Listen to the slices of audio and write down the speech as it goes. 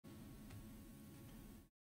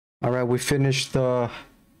All right, we finished the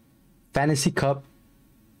Fantasy Cup.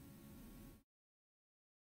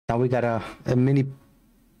 Now we got a mini,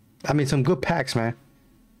 I mean, some good packs, man.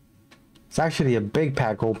 It's actually a big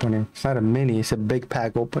pack opening. It's not a mini, it's a big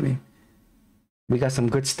pack opening. We got some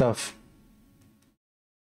good stuff.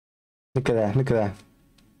 Look at that, look at that.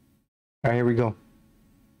 All right, here we go.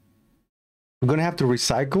 We're gonna have to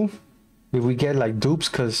recycle if we get like dupes,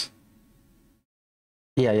 cause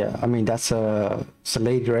yeah. I mean it's a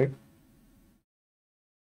lady, right?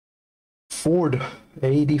 Ford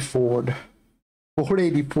 80 Ford. Ford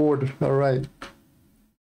 80 Ford. All right.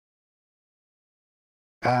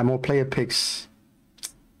 More player picks.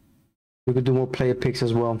 We could do more player picks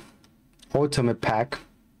as well. Ultimate pack.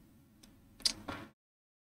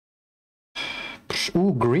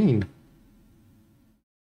 Ooh, green.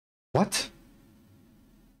 What?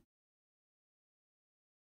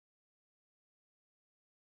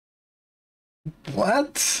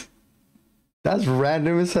 What? That's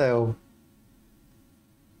random as hell.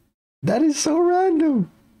 That is so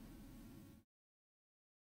random.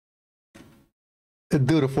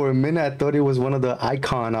 Dude, for a minute I thought it was one of the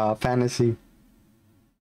icon fantasy.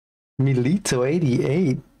 Milito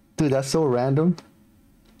 88. Dude, that's so random.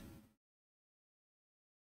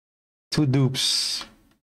 Two dupes.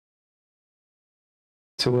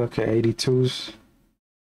 Two, okay, 82s.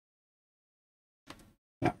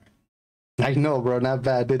 I know, bro, not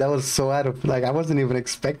bad, dude. That was so out of, like, I wasn't even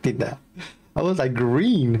expecting that. I was like,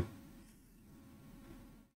 green.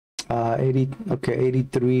 80, okay,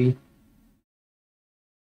 83.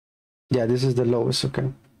 Yeah, this is the lowest,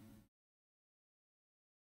 okay.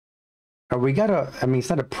 We got a, I mean, it's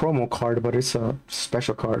not a promo card, but it's a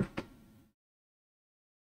special card.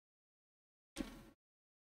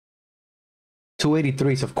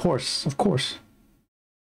 $283s, of course, of course.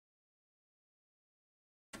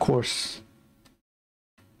 Of course.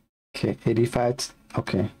 Okay, 85,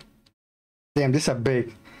 okay. Damn, these are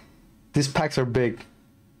big. These packs are big.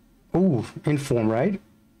 Ooh, inform, right?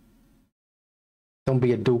 Don't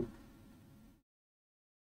be a dupe.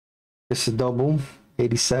 This is double,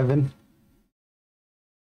 87.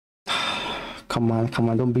 Come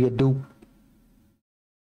on, don't be a dupe.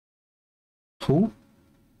 Who?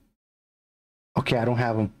 Okay, I don't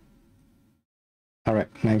have them. All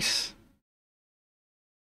right, nice.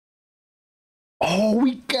 Oh,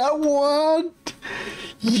 we got one.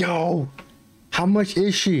 Yo, how much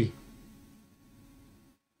is she?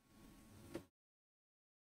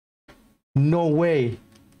 No way.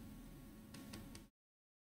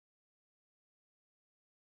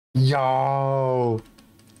 Yo,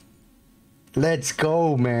 let's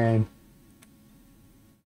go, man.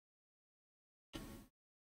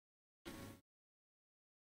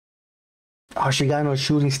 Oh, she got no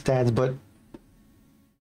shooting stats, but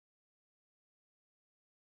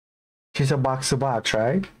she's a box to box,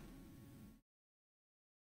 right?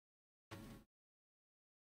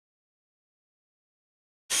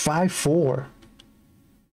 Five four.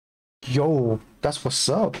 Yo, that's what's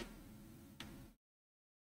up.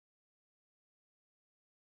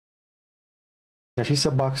 Yeah, she's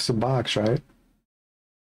a box to box, right?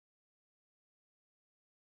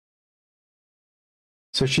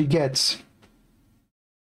 So she gets.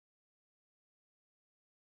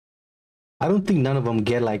 I don't think none of them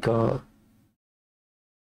get like a.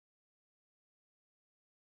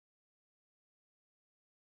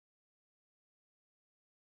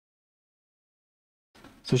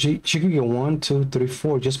 So she could get 1, 2, 3,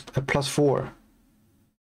 4, just a +4.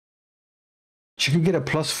 She could get a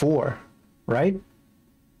 +4, right?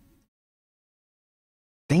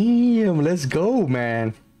 Damn, let's go,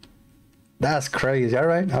 man. That's crazy. All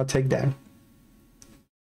right, I'll take that.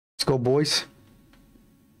 Let's go, boys.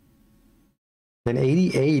 Then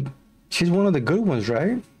 88. She's one of the good ones,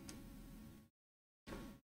 right?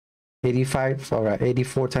 85. All right,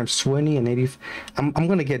 84 times 20 and 80. I'm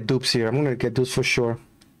gonna get dupes here. I'm gonna get dupes for sure.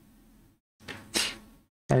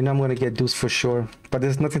 I know I'm gonna get dupes for sure, but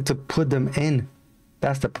there's nothing to put them in.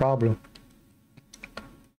 That's the problem.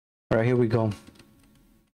 All right, here we go.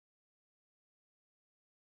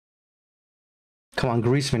 Come on,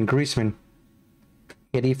 Griezmann.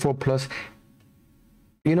 84 plus.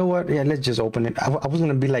 You know what? Yeah, let's just open it. I was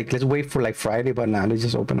gonna be like, let's wait for like Friday, but now let's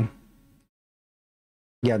just open them.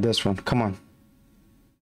 Yeah, this one. Come on.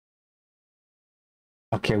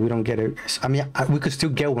 Okay, we don't get it. I mean, we could still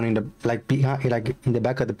get one in the like behind, like in the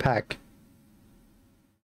back of the pack.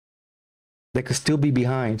 They could still be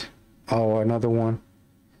behind. Oh, another one.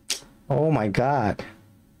 Oh my God.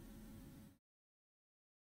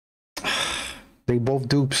 They both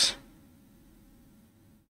dupes.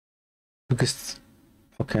 Because,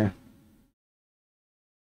 okay.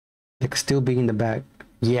 Like still be in the back.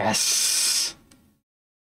 Yes.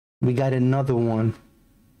 We got another one.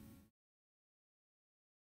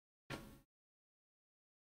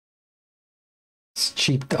 It's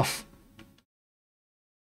cheap though.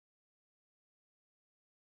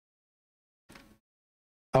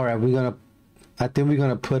 All right, I think we're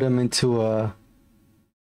gonna put him into a.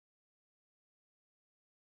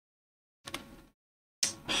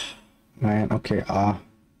 Man, okay,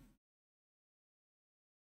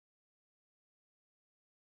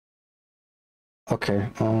 okay,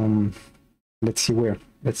 let's see where.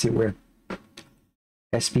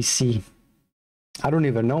 SBC. I don't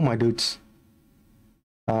even know, my dudes.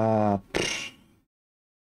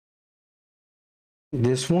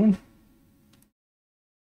 This one?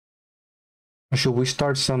 Or should we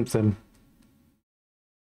start something?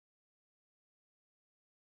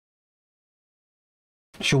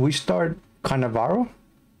 Should we start Cannavaro?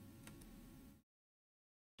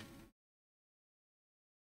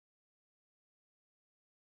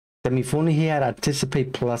 I mean, if only he had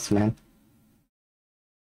Anticipate Plus, man.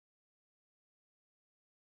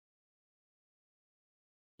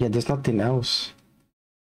 Yeah, there's nothing else.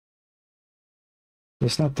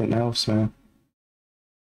 There's nothing else, man.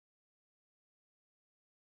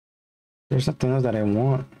 There's nothing else that I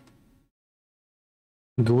want.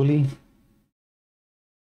 Ghoulie.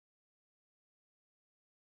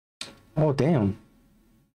 Oh, damn.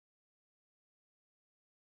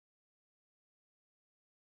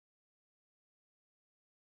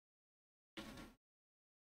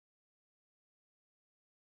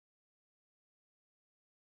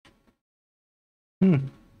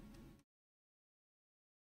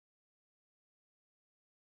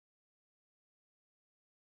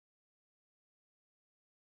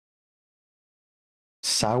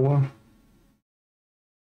 Sour.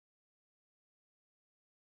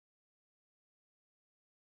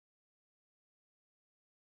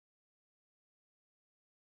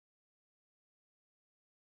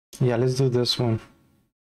 Yeah, let's do this one.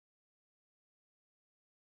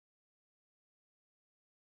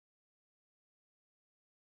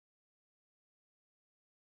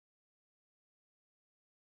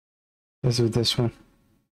 Let's do this one.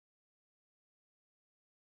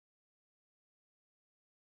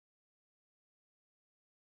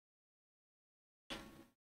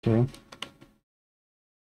 Okay.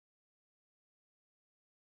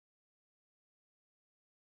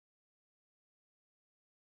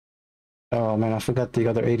 Oh man, I forgot the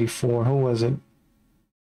other 84. Who was it?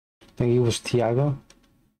 I think it was Thiago.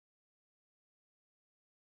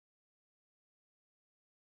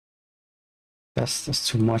 That's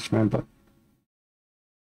too much, man, but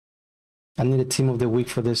I need a team of the week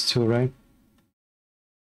for this too, right?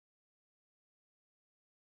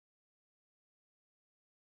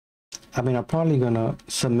 I mean, I'm probably gonna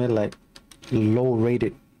submit like low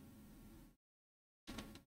rated.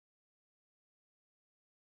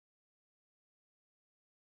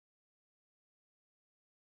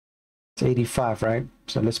 It's 85, right?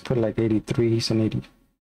 So let's put like 83. He's an 80.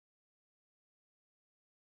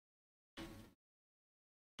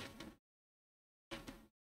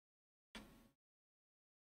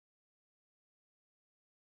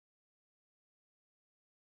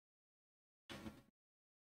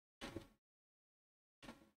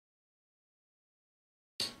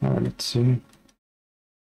 All right, let's see.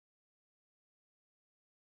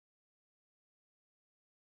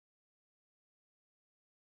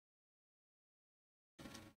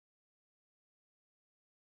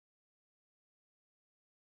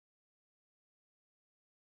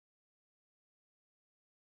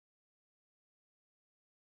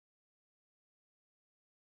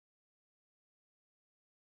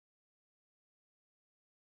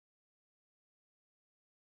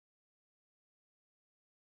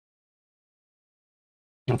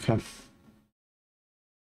 Okay.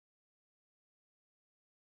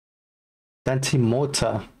 Dante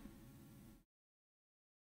Mota.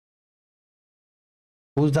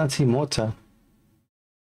 Who's Dante Mota?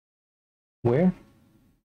 Where?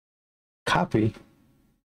 Copy.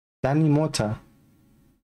 Danny Mota.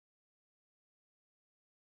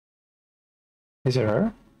 Is it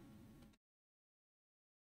her?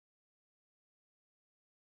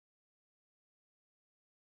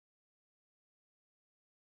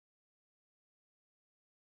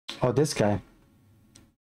 Oh, this guy.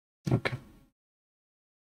 Okay.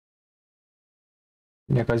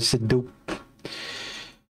 Yeah, because it's a dupe.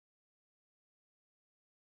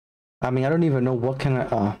 I mean, I don't even know what can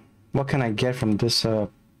I get from this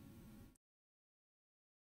All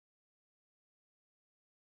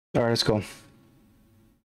right, let's go.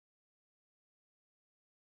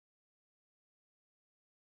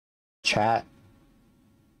 chat.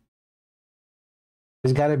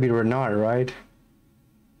 It's gotta be Renard, right?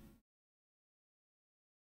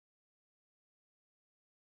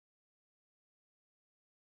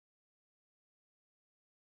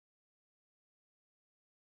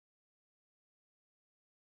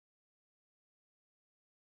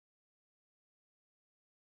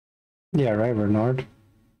 Yeah, right, Renard.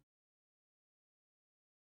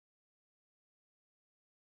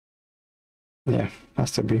 Yeah,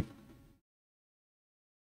 has to be.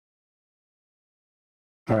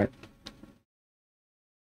 All right.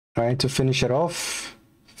 All right, to finish it off.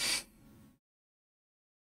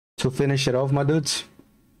 To finish it off, my dudes.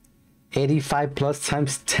 85 plus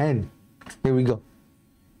times 10. Here we go.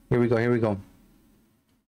 Here we go. Here we go.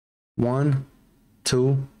 1,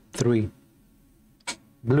 2, 3.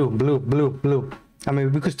 Blue, blue, blue, blue. I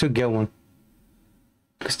mean, we could still get one.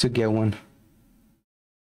 We could still get one.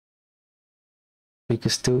 We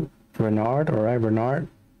could still Renard. All right, Renard.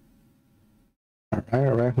 All right,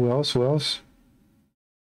 all right. Who else? Who else?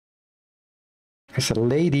 It's a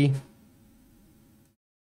lady.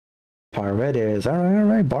 Paredes. All right, all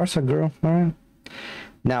right. Barca girl. All right.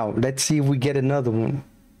 Now let's see if we get another one.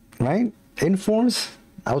 Right? Informs.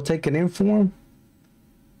 I'll take an inform.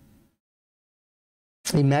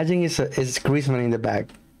 Imagine it's Griezmann in the back.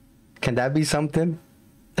 Can that be something?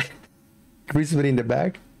 Griezmann in the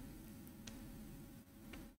back.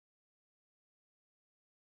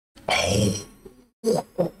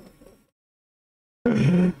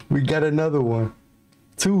 We got another one.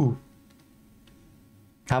 2.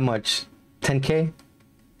 How much? 10K?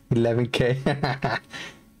 11K?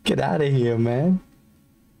 Get out of here, man.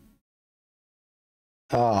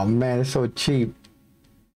 Oh man, it's so cheap.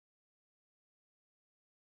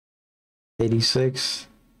 86.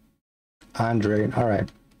 Andre. All right.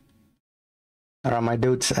 All right, my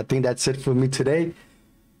dudes. I think that's it for me today.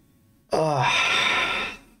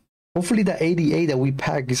 Hopefully the 88 that we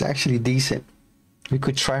pack is actually decent. We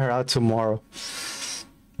could try her out tomorrow.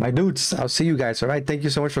 My dudes, I'll see you guys. All right. Thank you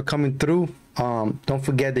so much for coming through. Don't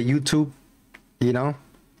forget the YouTube. You know,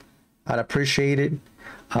 I'd appreciate it.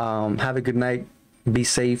 Have a good night. Be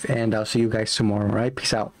safe, and I'll see you guys tomorrow. All right.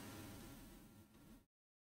 Peace out.